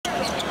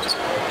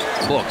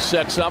Book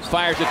sets up,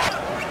 fires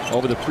it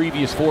over the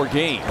previous 4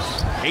 games.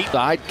 8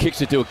 side,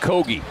 kicks it to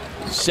Okogie.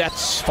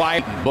 Sets,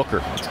 fire. Booker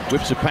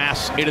whips a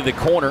pass into the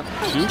corner.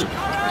 Shooter.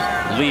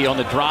 Lee on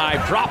the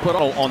drive, drop it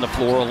on the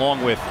floor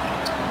along with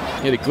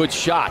hit a good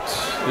shot.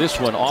 This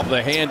one off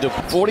the hand of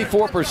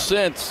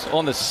 44%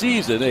 on the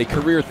season, a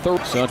career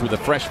third. Suns with a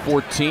fresh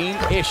 14.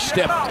 Ish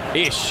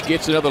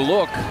gets another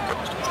look.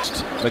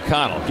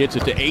 McConnell gets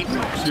it to 8.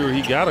 Sure,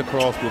 he got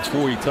across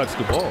before he touched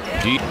the ball.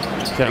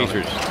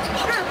 Pacers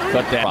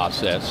cut that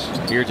process.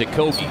 Here's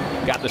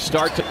Okogie. Got the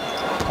start to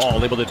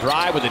Paul able to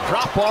drive with a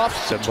drop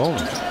off.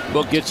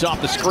 Book gets off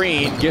the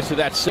screen, gets to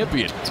that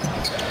recipient.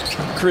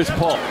 Chris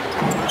Paul.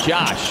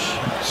 Josh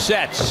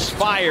sets,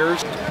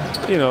 fires.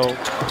 You know,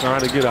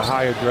 trying to get a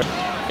higher grade.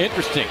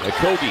 Interesting.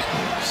 Okogie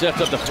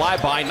sets up the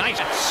flyby. Nice.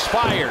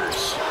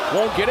 Fires.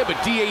 Won't get it,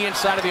 but DA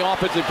inside of the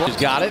offensive block.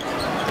 He's got it.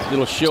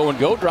 Little show and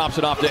go. Drops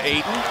it off to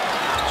Ayton.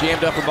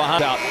 Jammed up from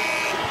behind. Out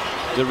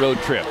the road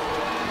trip.